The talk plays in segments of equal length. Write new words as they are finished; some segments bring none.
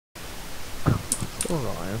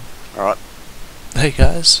Alright. Alright. Hey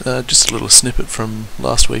guys, just a little snippet from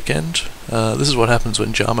last weekend. This is what happens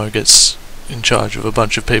when Jamo gets in charge of a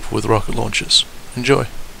bunch of people with rocket launchers. Enjoy.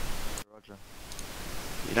 Roger.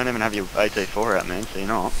 You don't even have your AT4 out, man, so you're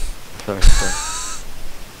not. Sorry.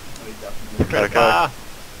 Okay.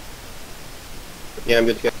 Yeah, I'm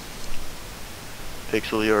good to go.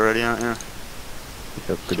 Pixel, you already, aren't you?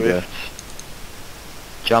 Good to go. Swift.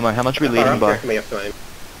 Jamo, how much are we leading by? Me off time.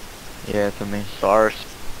 Yeah, for me. Cyrus.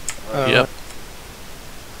 Yep.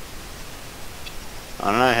 I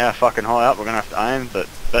don't know how fucking high up we're gonna have to aim, but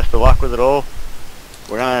best of luck with it all.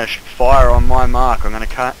 We're gonna fire on my mark. I'm gonna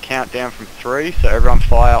count down from 3, so everyone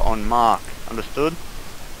fire on mark. Understood?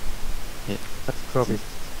 Copy.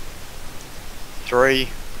 3,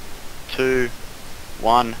 2,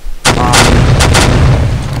 1, mark.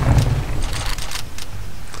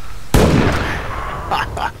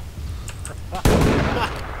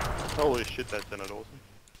 Holy shit, that sounded awesome.